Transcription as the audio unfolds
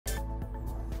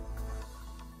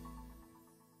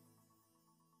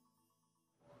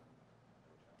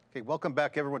Okay, welcome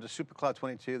back everyone to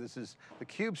Supercloud22. This is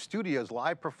theCUBE Studios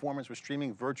live performance. We're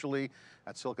streaming virtually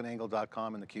at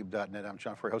SiliconANGLE.com and theCUBE.net. I'm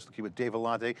John Furrier, host of theCUBE with Dave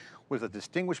Vellante, with a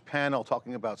distinguished panel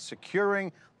talking about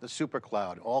securing the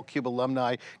Supercloud. All CUBE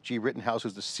alumni, G. Rittenhouse,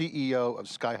 who's the CEO of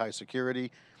Sky High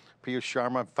Security, Piyush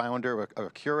Sharma, founder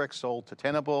of Curex, sold to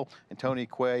Tenable, and Tony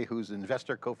Quay, who's an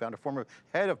investor, co-founder, former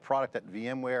head of product at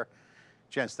VMware.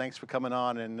 Gents, thanks for coming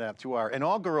on and to our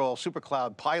inaugural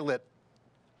Supercloud pilot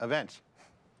event.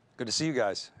 Good to see you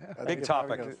guys. Big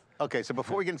topic. Okay, so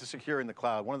before we get into securing the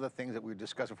cloud, one of the things that we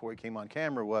discussed before we came on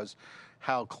camera was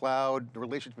how cloud, the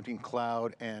relationship between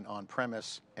cloud and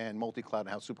on-premise and multi-cloud and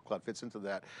how Supercloud fits into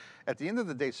that. At the end of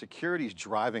the day, security is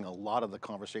driving a lot of the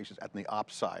conversations at the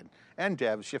ops side. And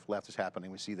dev, shift left is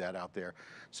happening, we see that out there.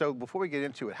 So before we get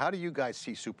into it, how do you guys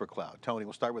see Supercloud? Tony,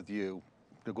 we'll start with you,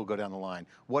 we'll go down the line.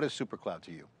 What is Supercloud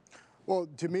to you? Well,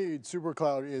 to me,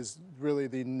 Supercloud is really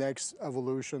the next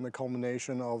evolution, the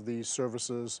culmination of these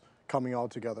services coming all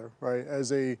together, right?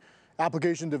 As a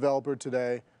application developer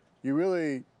today, you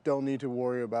really don't need to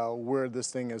worry about where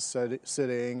this thing is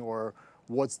sitting or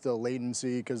what's the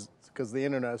latency, because the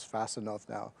internet is fast enough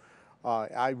now.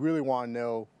 I really want to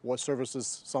know what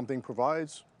services something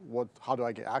provides, how do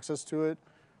I get access to it.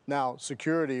 Now,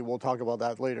 security, we'll talk about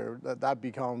that later. That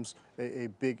becomes a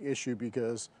big issue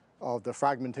because of the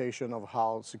fragmentation of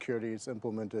how security is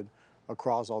implemented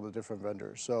across all the different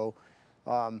vendors. So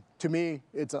to me,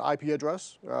 it's an IP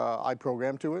address. I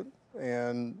program to it,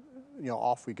 and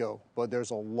off we go. But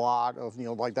there's a lot of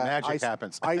like that magic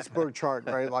happens. iceberg chart,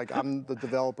 right? Like I'm the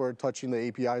developer touching the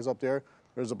APIs up there.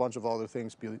 There's a bunch of other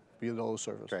things below the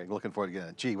surface. Great, looking forward to getting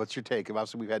it. G, what's your take?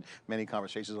 Obviously, we've had many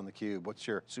conversations on theCUBE. What's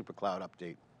your Supercloud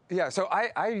update? Yeah, so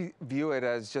I view it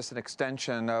as just an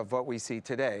extension of what we see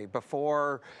today.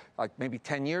 Before, like maybe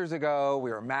 10 years ago, we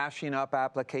were mashing up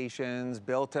applications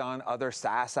built on other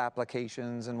SaaS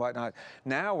applications and whatnot.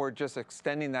 Now we're just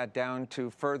extending that down to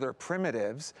further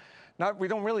primitives. We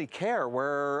don't really care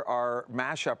where our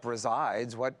mashup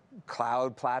resides, what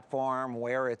cloud platform,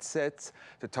 where it sits,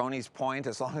 to Tony's point,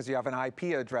 as long as you have an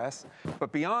IP address.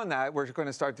 But beyond that, we're going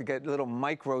to start to get little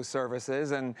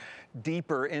microservices and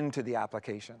deeper into the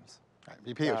applications.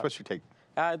 Piyush, what's your take?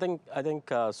 I think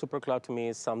Supercloud to me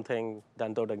is something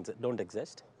that don't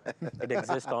exist. It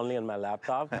exists only on my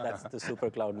laptop. That's the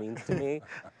Supercloud means to me.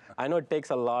 I know it takes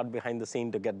a lot behind the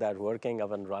scene to get that working,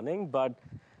 up and running, but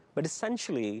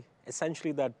essentially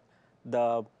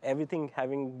that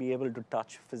everything be able to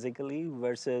touch physically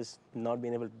versus not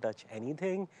being able to touch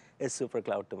anything is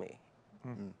Supercloud to me.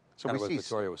 Mm-hmm. So kind of what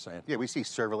Victoria was saying. Yeah, we see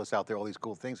serverless out there, all these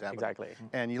cool things happening. Exactly.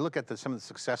 And you look at some of the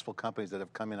successful companies that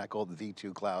have come in, I call it the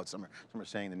V2 cloud, some are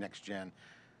saying the next gen.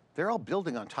 They're all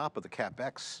building on top of the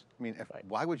CapEx. I mean,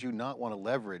 why would you not want to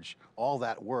leverage all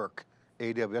that work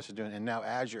AWS is doing, and now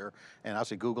Azure, and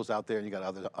obviously Google's out there, and you got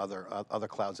other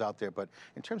clouds out there. But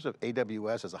in terms of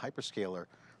AWS as a hyperscaler,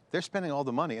 they're spending all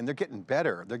the money, and they're getting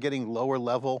better. They're getting lower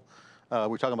level. We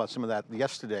were talking about some of that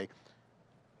yesterday.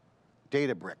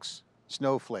 Databricks,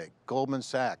 Snowflake, Goldman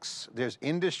Sachs. There's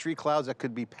industry clouds that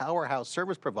could be powerhouse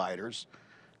service providers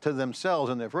to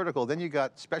themselves and their vertical. Then you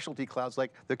got specialty clouds,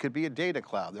 like there could be a data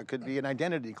cloud, there could be an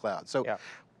identity cloud. So, yeah.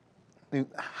 I mean,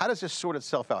 how does this sort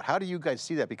itself out? How do you guys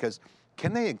see that? Because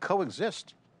can they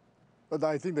coexist? But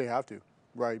I think they have to,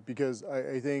 right? Because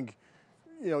I think,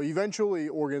 eventually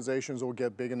organizations will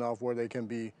get big enough where they can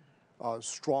be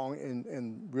strong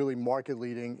and really market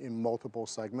leading in multiple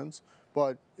segments.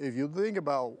 But if you think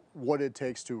about what it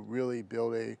takes to really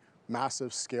build a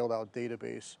massive scaled out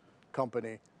database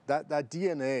company, that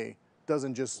DNA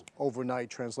doesn't just overnight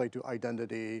translate to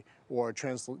identity or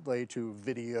translate to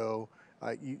video.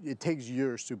 It takes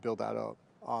years to build that up.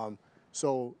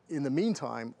 So in the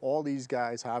meantime, all these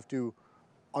guys have to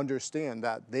understand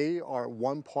that they are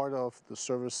one part of the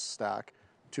service stack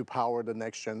to power the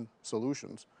next gen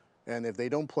solutions. And if they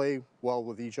don't play well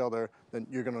with each other, then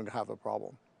you're going to have a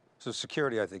problem. So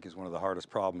security, I think, is one of the hardest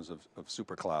problems of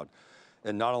Supercloud.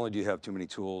 And not only do you have too many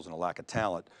tools and a lack of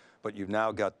talent, but you've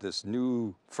now got this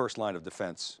new first line of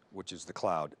defense, which is the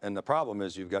cloud. And the problem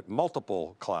is you've got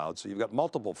multiple clouds, so you've got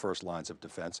multiple first lines of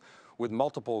defense with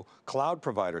multiple cloud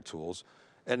provider tools.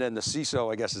 And then the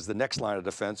CISO, I guess, is the next line of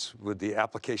defense with the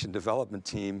application development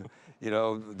team,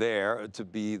 there to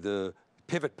be the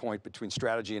pivot point between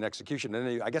strategy and execution. And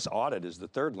then I guess audit is the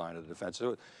third line of defense.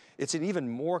 So it's an even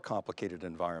more complicated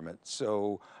environment.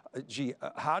 So, G,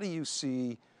 how do you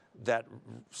see that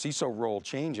CISO role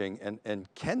changing, and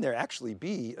can there actually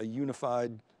be a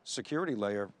unified security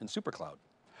layer in Supercloud?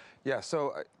 Yeah,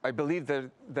 so I believe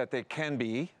that they can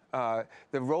be. The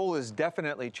role is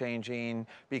definitely changing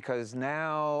because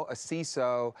now a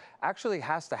CISO actually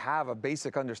has to have a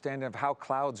basic understanding of how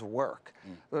clouds work,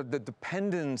 the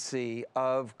dependency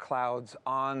of clouds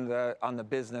on the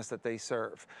business that they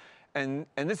serve. And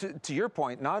this is, to your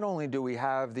point, not only do we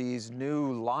have these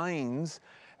new lines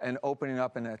and opening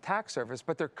up an attack surface,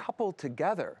 but they're coupled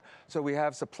together. So we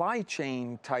have supply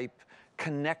chain type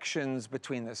connections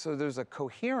between this. So there's a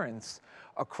coherence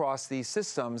across these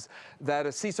systems that a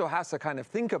CISO has to kind of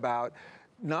think about,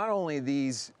 not only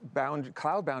these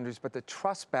cloud boundaries, but the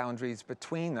trust boundaries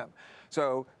between them.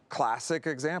 So classic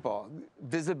example,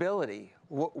 visibility.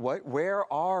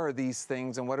 Where are these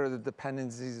things and what are the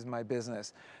dependencies of my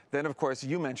business? Then of course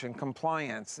you mentioned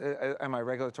compliance, am I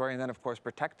regulatory? And then of course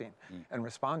protecting and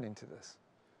responding to this.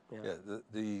 Yeah,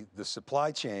 the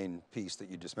supply chain piece that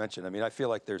you just mentioned, I mean, I feel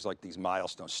like there's like these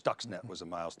milestones. Stuxnet was a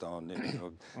milestone,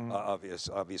 you know,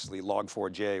 obviously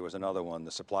Log4j was another one,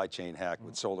 the supply chain hack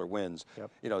with SolarWinds.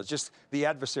 You know, it's just, the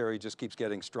adversary just keeps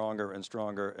getting stronger and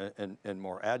stronger and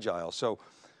more agile.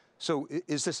 So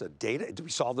is this a data, do we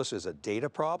solve this as a data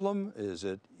problem? Is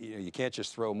it, you know, you can't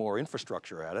just throw more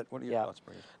infrastructure at it? What are your thoughts,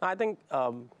 Brady? I think,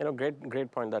 you know,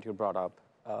 great point that you brought up.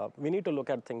 We need to look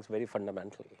at things very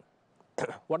fundamentally.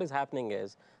 What is happening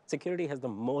is security has the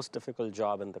most difficult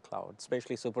job in the cloud,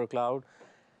 especially Supercloud.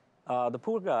 The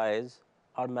poor guys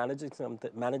are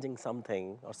managing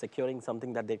something or securing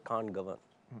something that they can't govern,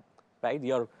 right?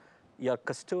 Your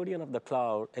custodian of the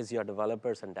cloud is your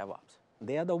developers and DevOps.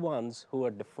 They are the ones who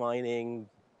are defining,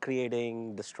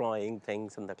 creating, destroying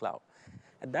things in the cloud.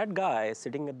 And that guy is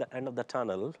sitting at the end of the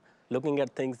tunnel, looking at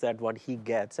things that what he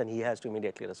gets, and he has to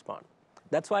immediately respond.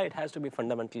 That's why it has to be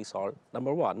fundamentally solved.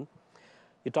 Number one,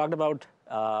 you talked about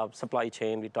supply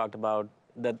chain. We talked about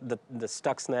the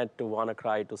Stuxnet to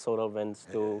WannaCry to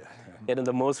SolarWinds to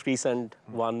the most recent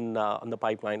one on the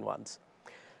pipeline ones.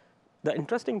 The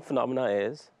interesting phenomena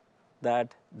is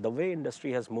that the way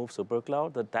industry has moved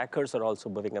Supercloud, the attackers are also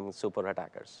becoming super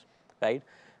attackers, right?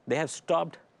 They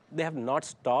have not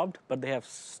stopped, but they have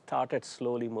started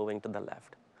slowly moving to the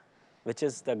left, which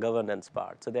is the governance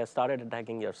part. So they have started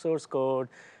attacking your source code,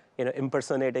 you know,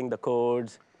 impersonating the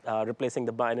codes, replacing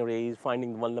the binaries,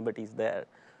 finding vulnerabilities there.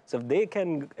 So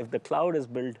if the cloud is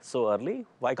built so early,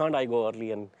 why can't I go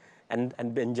early and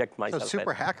inject myself? So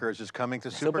super hackers is coming to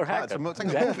Super Supercloud. It's like a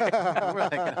movie. We're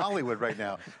like in Hollywood right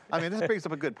now. I mean, this brings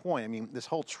up a good point. I mean, this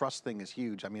whole trust thing is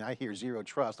huge. I mean, I hear zero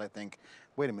trust. I think,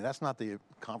 wait a minute, that's not the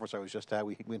conference I was just at.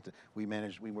 We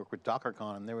work with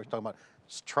DockerCon, and they were talking about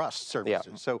trust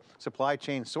services. So supply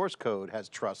chain source code has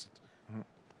trust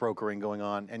brokering going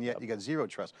on, and yet you got zero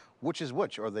trust. Which is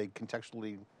which? Or are they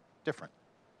contextually different?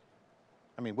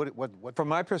 I mean, what? From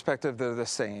my perspective, they're the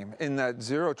same, in that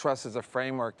zero trust is a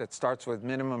framework that starts with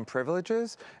minimum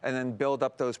privileges and then build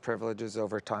up those privileges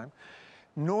over time.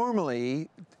 Normally,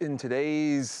 in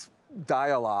today's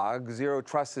dialogue, zero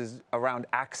trust is around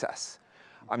access.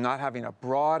 I'm not having a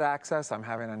broad access, I'm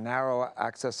having a narrow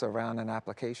access around an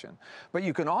application. But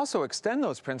you can also extend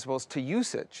those principles to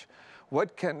usage.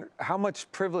 How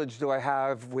much privilege do I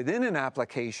have within an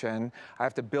application? I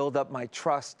have to build up my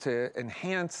trust to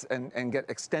enhance and get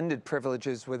extended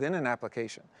privileges within an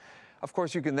application. Of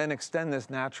course, you can then extend this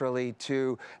naturally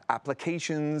to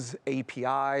applications,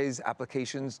 APIs,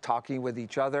 applications talking with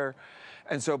each other.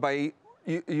 And so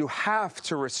you have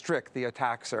to restrict the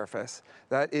attack surface.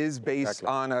 That is based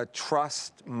on a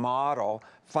trust model,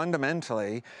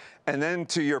 fundamentally. And then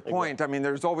to your point, I mean,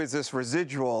 there's always this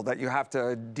residual that you have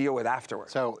to deal with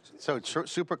afterwards. So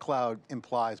Supercloud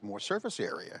implies more surface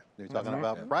area. You're talking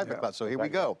about private cloud, so here we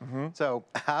go. So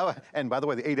how, and by the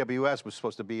way, the AWS was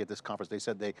supposed to be at this conference. They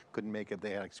said they couldn't make it,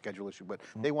 they had a schedule issue, but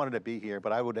they wanted to be here.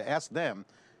 But I would ask them,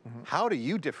 how do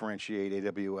you differentiate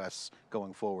AWS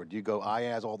going forward? Do you go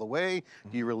IaaS all the way?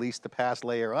 Do you release the PaaS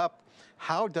layer up?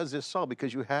 How does this solve?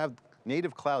 Because you have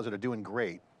native clouds that are doing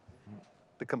great.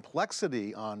 The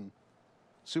complexity on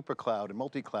Supercloud and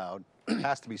multi-cloud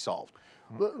has to be solved.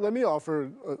 Let me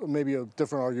offer maybe a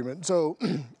different argument. So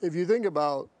if you think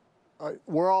about,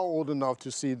 we're all old enough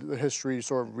to see the history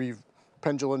sort of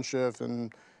pendulum shift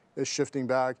and is shifting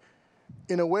back.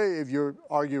 In a way, if you're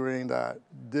arguing that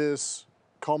this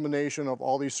combination of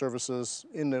all these services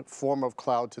in the form of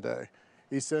cloud today,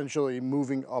 essentially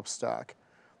moving up stack,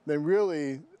 then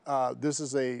really this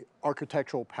is a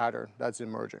architectural pattern that's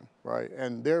emerging, right?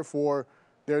 And therefore,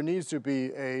 there needs to be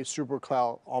a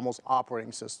Supercloud almost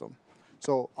operating system.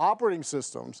 So operating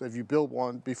systems, if you build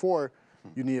one before,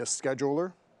 you need a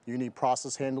scheduler, you need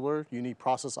process handler, you need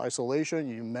process isolation,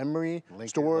 you need memory,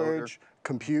 storage,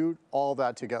 compute, all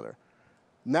that together.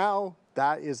 Now,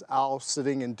 that is all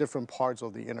sitting in different parts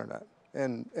of the internet,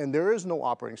 and there is no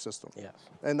operating system. Yes.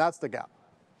 And that's the gap,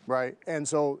 right? And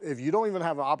so if you don't even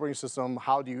have an operating system,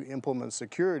 how do you implement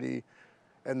security?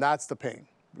 And that's the pain.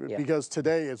 Yeah. Because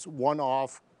today it's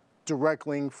one-off, direct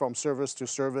link from service to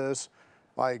service.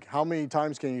 Like, how many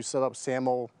times can you set up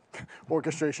SAML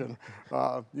orchestration?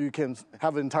 You can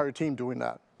have an entire team doing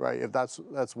that, right? If that's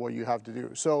what you have to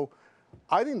do. So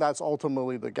I think that's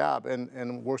ultimately the gap,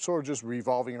 and we're sort of just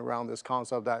revolving around this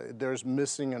concept that there's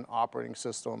missing an operating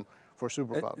system for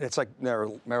Supercloud. It's like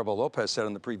Maribel Lopez said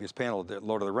on the previous panel,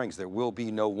 Lord of the Rings, there will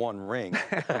be no one ring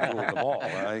to rule them all.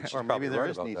 Right? She's Or maybe probably there right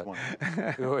is about needs that.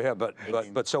 one. Oh, yeah,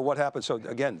 but so what happens? So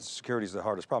again, security is the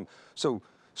hardest problem. So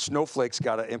Snowflake's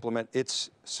got to implement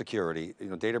its security. You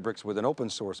know, Databricks with an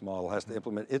open source model has to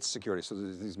implement its security. So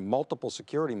there's these multiple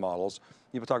security models.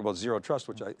 People talk about zero trust,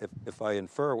 which if I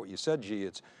infer what you said, G,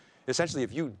 it's essentially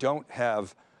if you don't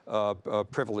have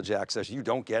privilege access, you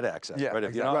don't get access. Yeah, right?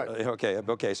 If exactly. you're not,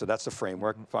 okay, so that's the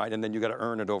framework, fine, and then you got to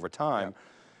earn it over time.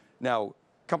 Now,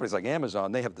 companies like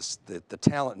Amazon, they have the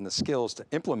talent and the skills to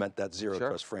implement that zero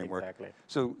trust framework. Exactly.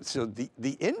 So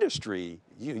the industry,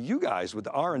 you guys with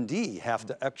the R&D have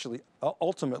to actually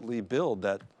ultimately build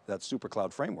that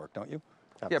Supercloud framework, don't you?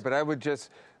 Yeah, but I would just,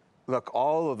 look,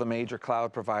 all of the major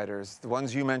cloud providers, the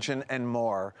ones you mentioned and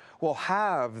more, will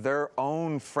have their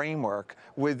own framework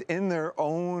within their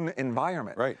environment.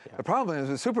 environment. Right. Yeah. The problem is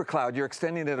with Supercloud, you're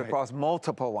extending it across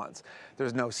multiple ones.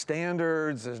 There's no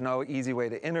standards, there's no easy way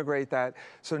to integrate that.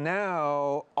 So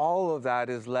now all of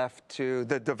that is left to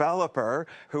the developer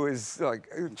who is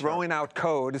like throwing out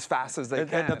code as fast as they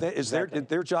can. And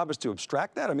their job is to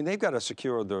abstract that? I mean, they've got to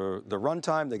secure the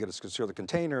runtime, they've got to secure the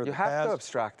container, You the have paths. to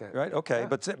abstract it. Right, okay,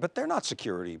 Yeah. but they're not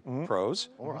security pros.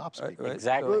 Or ops people. Right.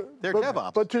 Exactly. They're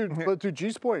DevOps. But to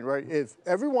G's point, right? If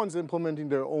everyone's implementing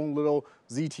their own little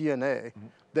ZTNA,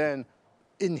 then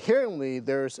inherently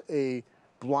there's a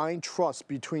blind trust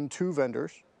between two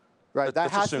vendors, right? That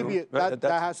has to be that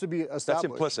has to be established. That's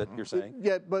implicit, you're saying.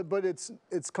 Yeah, but it's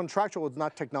contractual. It's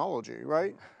not technology,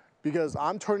 right? Because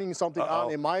I'm turning something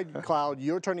on in my cloud,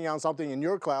 you're turning on something in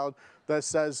your cloud that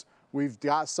says we've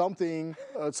got something,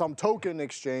 some token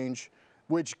exchange,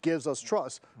 which gives us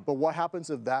trust. But what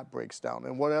happens if that breaks down?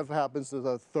 And whatever happens if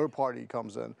a third party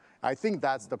comes in? I think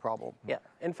that's the problem. Yeah.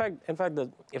 In fact,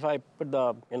 if I put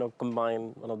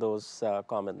combine one of those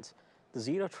comments, the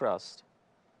zero trust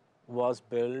was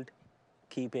built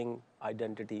keeping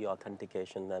identity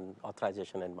authentication and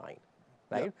authorization in mind,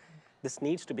 right? Yep. This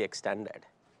needs to be extended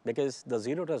because the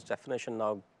zero trust definition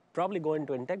now probably go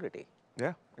into integrity.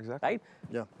 Yeah, exactly. Right?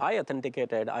 Yeah. I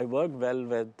authenticated, I worked well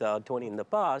with Tony in the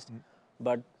past,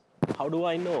 but how do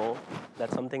I know that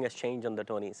something has changed on the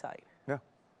Tony side? Yeah,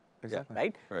 exactly.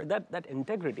 Right? Right. So that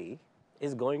integrity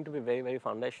is going to be very, very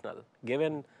foundational.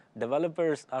 Given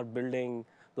developers are building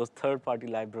those third-party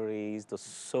libraries, the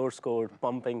source code,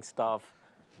 pumping stuff,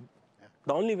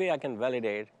 the only way I can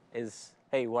validate is,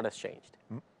 hey, what has changed?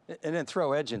 And then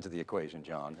throw edge into the equation,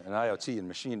 John, and IoT and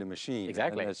machine to machine.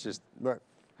 Exactly. And it's just Right.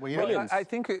 Well, Well, I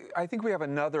think we have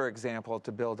another example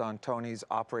to build on Tony's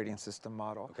operating system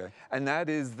model. Okay. And that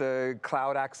is the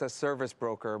Cloud Access Service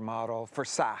Broker model for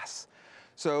SaaS.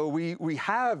 So we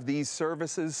have these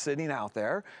services sitting out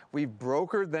there. We've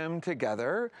brokered them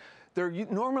together. They're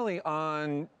normally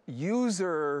on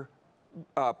user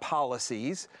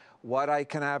policies, what I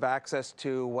can have access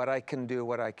to, what I can do,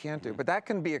 what I can't do. But that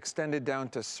can be extended down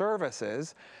to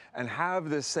services and have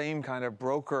the same kind of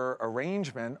broker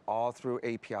arrangement all through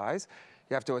APIs.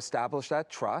 You have to establish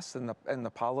that trust and the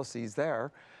policies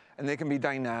there. And they can be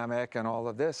dynamic and all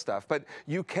of this stuff. But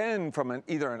you can, from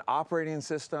either an operating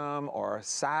system or a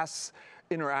SaaS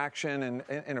interaction and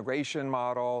integration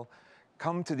model,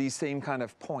 come to these same kind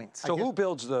of points. So who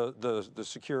builds the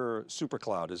secure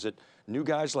Supercloud? Is it new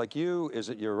guys like you? Is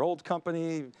it your old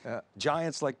company?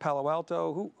 Giants like Palo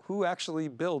Alto? Who actually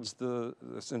builds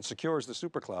and secures the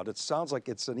Supercloud? It sounds like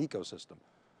it's an ecosystem.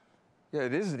 Yeah,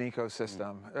 it is an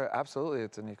ecosystem. Absolutely,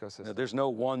 it's an ecosystem. There's no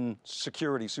one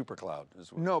security Supercloud.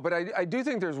 No, but I do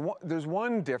think there's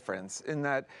one difference in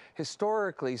that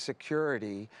historically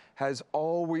security has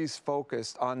always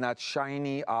focused on that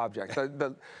shiny object,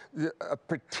 a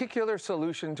particular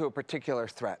solution to a particular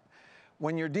threat.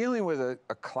 When you're dealing with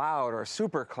a cloud or a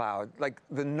super cloud, like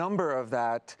the number of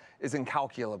that is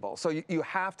incalculable. So you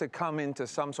have to come into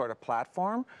some sort of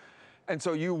platform. And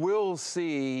so you will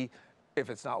see, if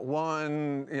it's not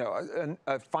one,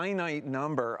 a finite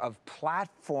number of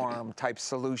platform type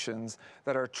solutions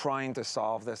that are trying to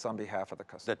solve this on behalf of the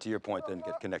customer. That, to your point, then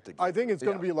get connected. I think it's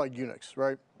going to be like Unix,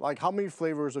 right? Like how many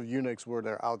flavors of Unix were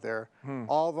there out there?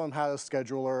 All of them had a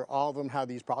scheduler, all of them had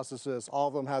these processes, all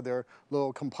of them had their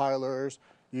little compilers.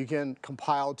 You can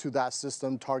compile to that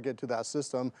system, target to that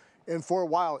system, and for a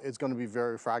while, it's going to be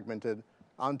very fragmented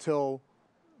until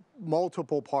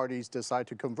multiple parties decide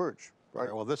to converge. Right? All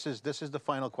right, well, this is the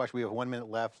final question. We have 1 minute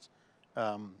left.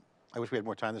 I wish we had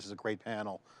more time. This is a great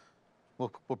panel.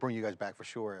 We'll bring you guys back for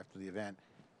sure after the event.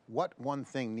 What one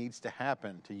thing needs to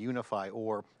happen to unify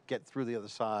or get through the other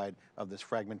side of this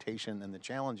fragmentation and the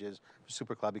challenges for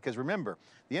SuperCloud? Because remember,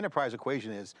 the enterprise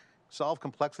equation is solve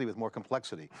complexity with more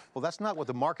complexity. Well, that's not what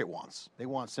the market wants. They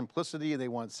want simplicity, they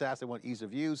want SaaS, they want ease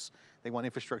of use, they want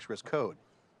infrastructure as code.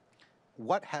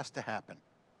 What has to happen?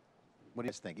 What do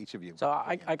you guys think, each of you? So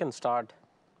I can start,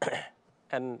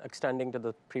 and extending to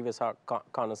the previous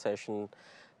conversation,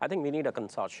 I think we need a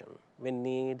consortium. We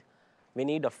need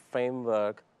a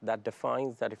framework that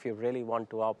defines that if you really want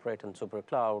to operate in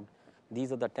SuperCloud,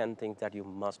 these are the 10 things that you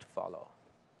must follow.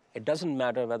 It doesn't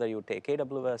matter whether you take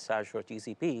AWS, Azure,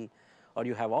 GCP, or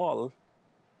you have all,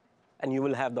 and you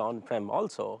will have the on-prem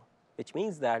also, which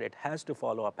means that it has to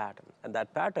follow a pattern. And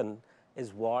that pattern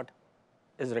is what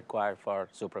is required for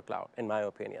SuperCloud, in my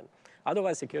opinion.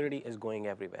 Otherwise, security is going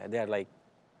everywhere.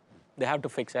 They have to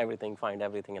fix everything, find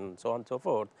everything, and so on and so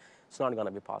forth. It's not going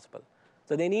to be possible.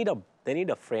 So they need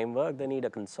a framework, they need a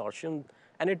consortium,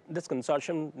 and this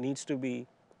consortium needs to be,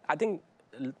 I think,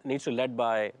 needs to be led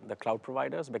by the cloud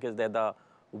providers, because they're the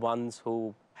ones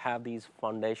who have these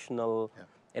foundational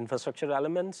infrastructure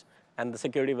elements, and the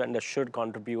security vendors should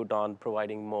contribute on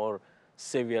providing more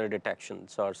severe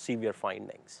detections or severe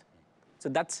findings. So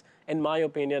that's, in my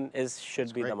opinion,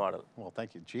 should be the model. Well,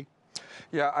 thank you. G?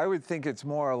 Yeah, I would think it's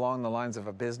more along the lines of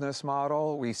a business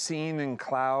model. We've seen in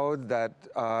cloud that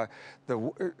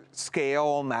the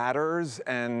scale matters,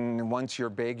 and once you're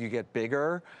big, you get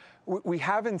bigger. We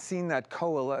haven't seen that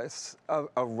coalesce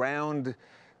around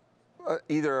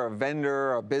either a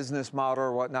vendor, a business model,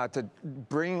 or whatnot, to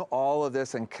bring all of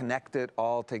this and connect it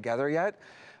all together yet.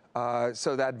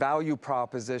 So that value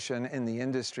proposition in the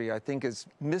industry, I think, is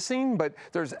missing, but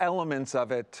there's elements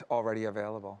of it already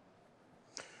available.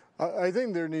 I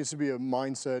think there needs to be a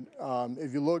mindset.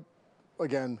 If you look,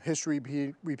 again, history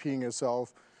repeating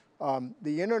itself,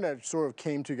 the internet sort of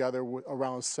came together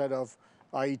around a set of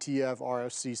IETF,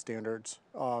 RFC standards.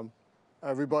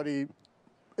 Everybody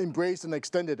embraced and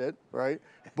extended it, right?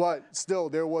 But still,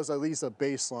 there was at least a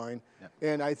baseline.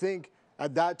 And I think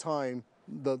at that time,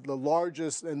 the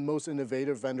largest and most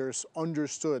innovative vendors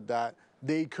understood that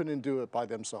they couldn't do it by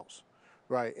themselves,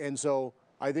 right? And so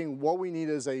I think what we need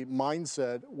is a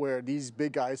mindset where these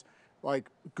big guys, like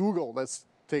Google, let's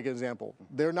take an example,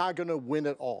 they're not going to win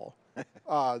it all,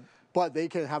 but they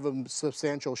can have a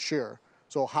substantial share.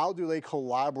 So how do they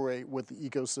collaborate with the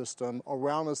ecosystem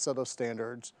around a set of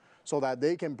standards so that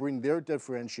they can bring their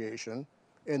differentiation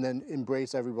and then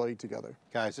embrace everybody together?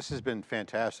 Guys, this has been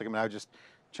fantastic. I mean, I would just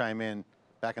chime in.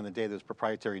 Back in the day, there was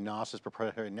proprietary NOSes,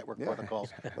 proprietary network protocols.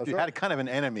 You had kind of an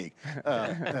enemy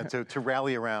to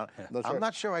rally around. I'm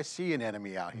not sure I see an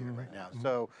enemy out here right now.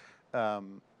 So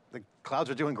the clouds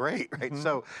are doing great, right?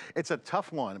 So it's a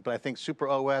tough one, but I think super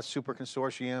OS, super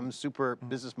consortiums, super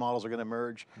business models are going to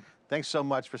merge. Thanks so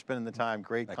much for spending the time.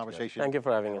 Great conversation. Thank you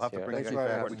for having us We'll have to here. bring you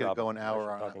back. We could go an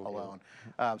hour on it alone.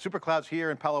 Supercloud's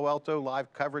here in Palo Alto,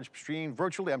 live coverage streamed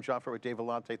virtually. I'm John Furrier with Dave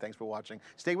Vellante. Thanks for watching.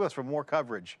 Stay with us for more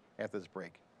coverage after this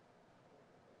break.